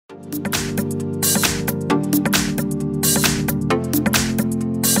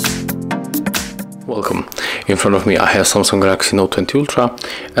Welcome. In front of me I have Samsung Galaxy Note 20 Ultra,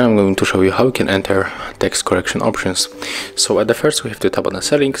 and I'm going to show you how you can enter text correction options. So at the first we have to tap on the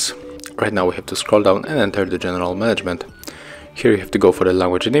settings. Right now we have to scroll down and enter the general management. Here you have to go for the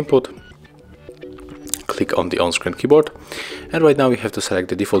language and input. Click on the on-screen keyboard, and right now you have to select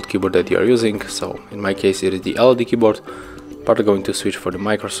the default keyboard that you are using. So in my case it is the LED keyboard, but I'm going to switch for the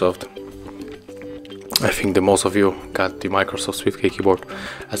Microsoft. I think the most of you got the Microsoft SwiftKey keyboard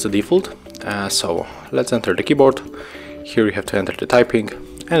as the default. So let's enter the keyboard. Here you have to enter the typing,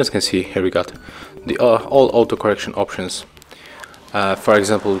 and as you can see here we got the all autocorrection options. For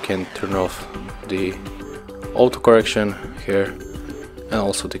example, we can turn off the autocorrection here and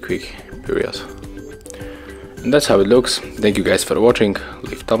also the quick period. And that's how it looks. Thank you guys for watching.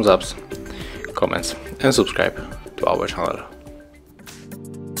 Leave thumbs ups, comments and subscribe to our channel.